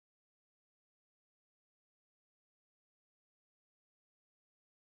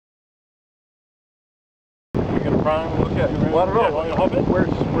trying to look at it. Well, I don't know. Where's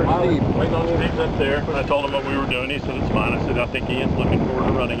Steve? Waiting on Steve's up there. I told him what we were doing. He said it's fine. I said I think Ian's looking forward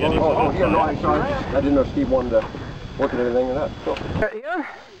to running it. He said Yeah, no, I'm sorry. I didn't know Steve wanted to look at everything or not. So. Ian?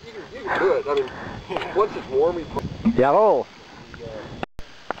 You can do it. I mean, once it's warm, you put... Hello.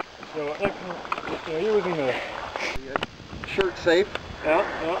 So, you're using the shirt safe.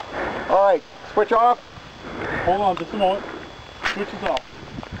 Yeah. All right, switch off. Hold on just a moment. Switch is off.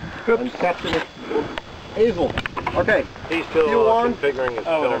 I'm testing it. Hazel. Okay. He's still configuring his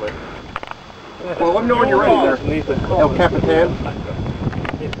filament. Well, let me know when you're ready there. El Capitan. I'm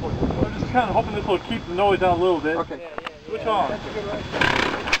just kind of hoping this will keep the noise down a little bit. Okay. Switch on.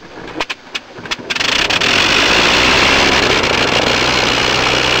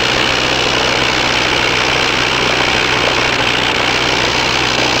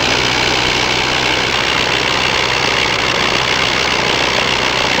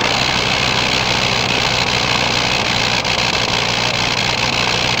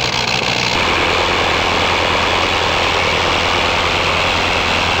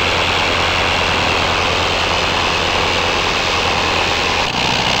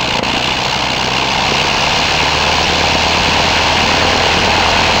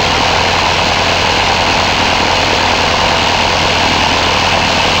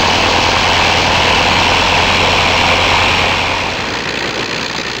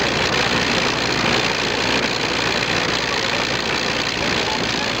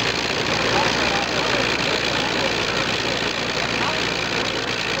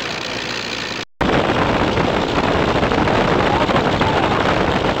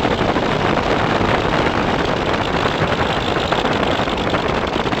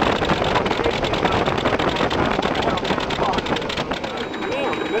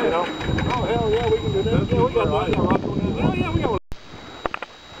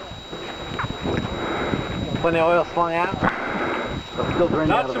 When the oil slung out? Still draining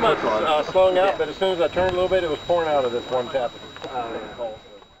Not out so much slung out, but as soon as I turned a little bit, it was pouring out of this one tap.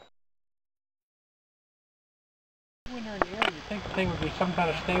 When they're in the air, you'd think the thing would be some kind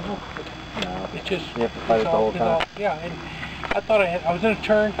of stable. No. It's just... You have to fight it the whole time. Yeah, and I thought I was in a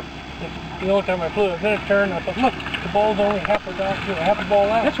turn. The only time I flew, I was in a turn, I thought, look, the ball's only half a ball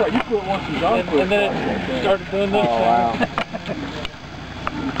out. That's right, you flew it once and gone. And then it started doing this. Oh, wow.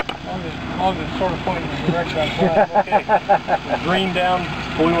 Long as it's sort of pointing in the direction I'm flying, okay. Green down,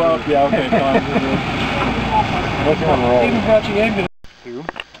 blue up, yeah, okay, fine. What's on roll? Even brought you in. 2.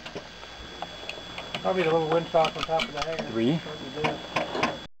 Probably the little windsock on top of the hangar. 3.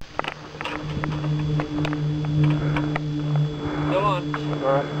 Still on.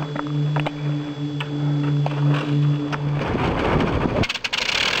 All right.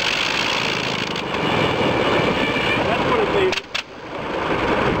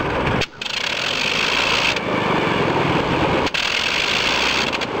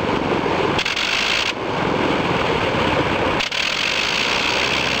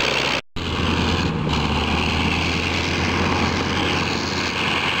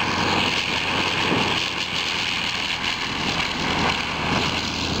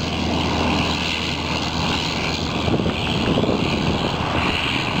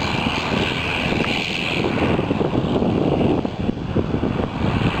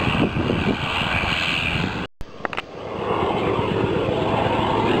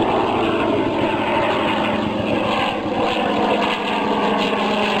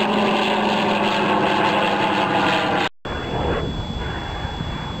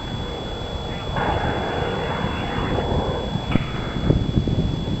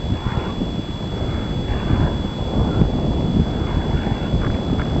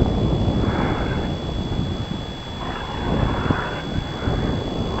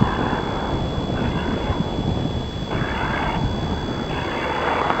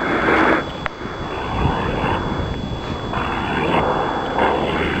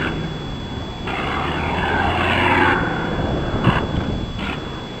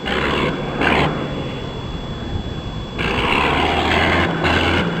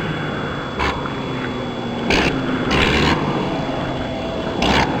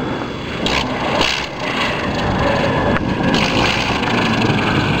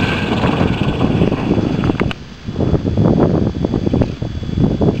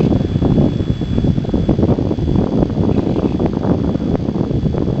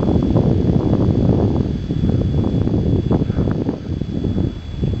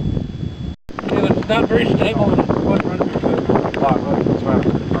 Not very stable and it wasn't running very good.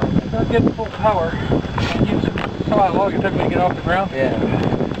 It's not getting full power. You saw how long it took me to get off the ground? Yeah.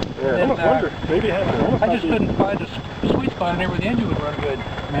 I almost wonder, maybe it happened. I just couldn't find a sweet spot in there where the engine would run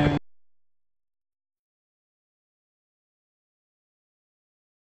good.